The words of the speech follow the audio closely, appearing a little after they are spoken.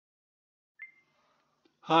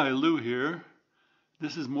Hi, Lou here.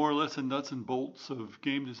 This is more or less a nuts and bolts of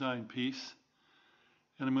game design piece,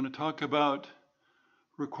 and I'm going to talk about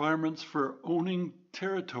requirements for owning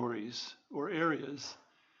territories or areas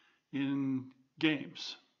in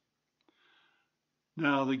games.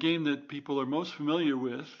 Now, the game that people are most familiar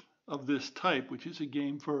with of this type, which is a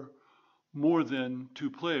game for more than two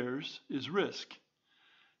players, is Risk.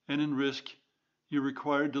 And in Risk, you're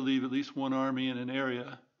required to leave at least one army in an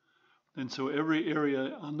area. And so every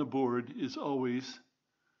area on the board is always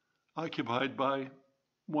occupied by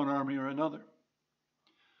one army or another.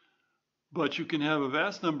 But you can have a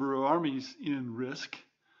vast number of armies in Risk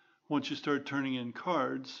once you start turning in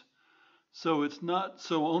cards. So it's not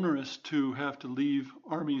so onerous to have to leave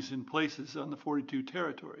armies in places on the 42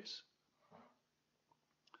 territories.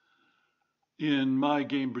 In my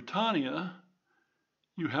game Britannia,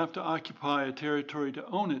 you have to occupy a territory to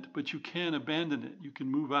own it, but you can abandon it. You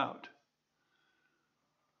can move out.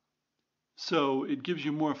 So it gives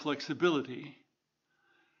you more flexibility.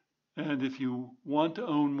 And if you want to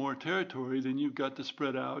own more territory, then you've got to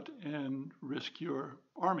spread out and risk your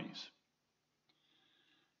armies.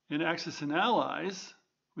 In Axis and Allies,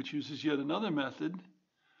 which uses yet another method,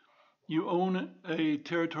 you own a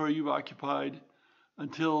territory you've occupied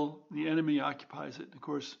until the enemy occupies it. Of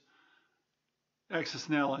course, Axis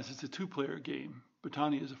and Allies is a two-player game.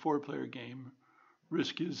 Britannia is a four-player game.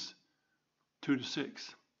 Risk is 2 to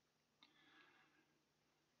 6.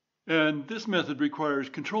 And this method requires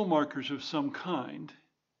control markers of some kind,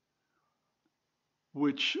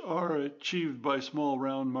 which are achieved by small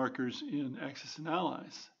round markers in Axis and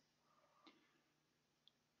Allies.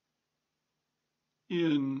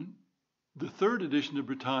 In the third edition of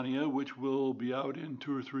Britannia, which will be out in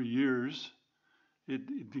 2 or 3 years, it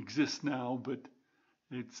exists now, but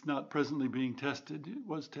it's not presently being tested. It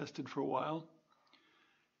was tested for a while.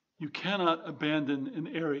 You cannot abandon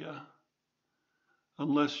an area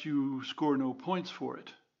unless you score no points for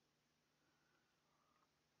it.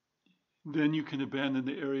 Then you can abandon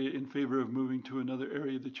the area in favor of moving to another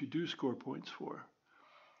area that you do score points for,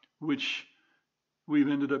 which we've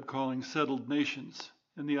ended up calling settled nations.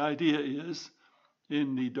 And the idea is,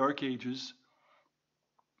 in the Dark Ages,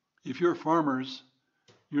 if you're farmers,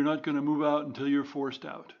 you're not going to move out until you're forced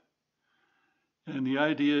out. And the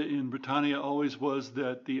idea in Britannia always was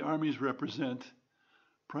that the armies represent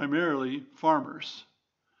primarily farmers.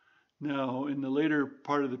 Now, in the later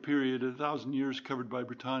part of the period, 1,000 years covered by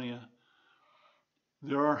Britannia,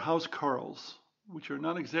 there are housecarls, which are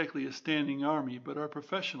not exactly a standing army, but are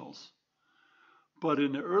professionals. But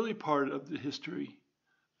in the early part of the history,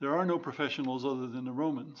 there are no professionals other than the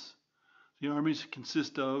Romans. The armies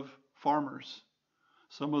consist of farmers.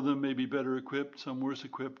 Some of them may be better equipped, some worse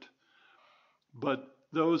equipped. But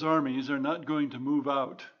those armies are not going to move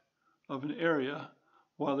out of an area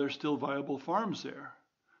while there's still viable farms there.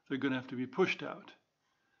 They're going to have to be pushed out.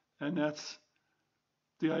 And that's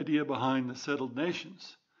the idea behind the settled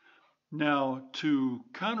nations. Now, to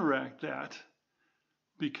counteract that,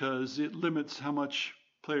 because it limits how much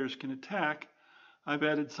players can attack, I've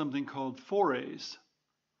added something called forays.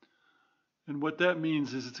 And what that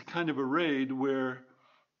means is it's a kind of a raid where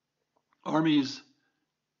armies,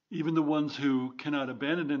 even the ones who cannot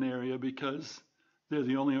abandon an area because they're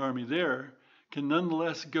the only army there, can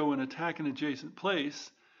nonetheless go and attack an adjacent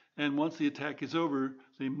place. And once the attack is over,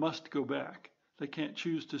 they must go back. They can't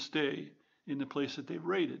choose to stay in the place that they've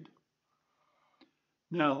raided.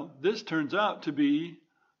 Now, this turns out to be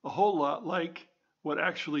a whole lot like what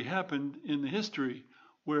actually happened in the history,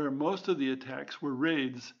 where most of the attacks were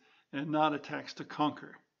raids and not attacks to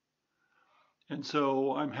conquer. And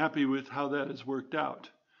so I'm happy with how that has worked out.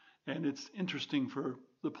 And it's interesting for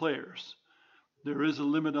the players. There is a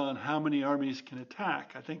limit on how many armies can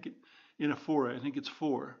attack. I think in a foray, I think it's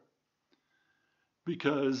 4.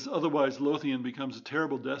 Because otherwise Lothian becomes a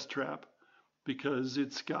terrible death trap, because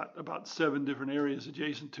it's got about 7 different areas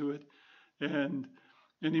adjacent to it. And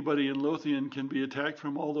anybody in Lothian can be attacked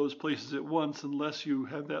from all those places at once unless you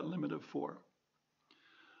have that limit of 4.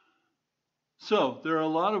 So there are a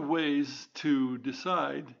lot of ways to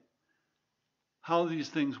decide how these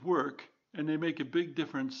things work, and they make a big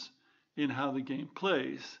difference in how the game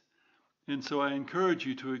plays. And so I encourage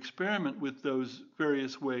you to experiment with those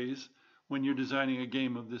various ways when you're designing a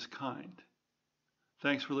game of this kind.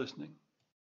 Thanks for listening.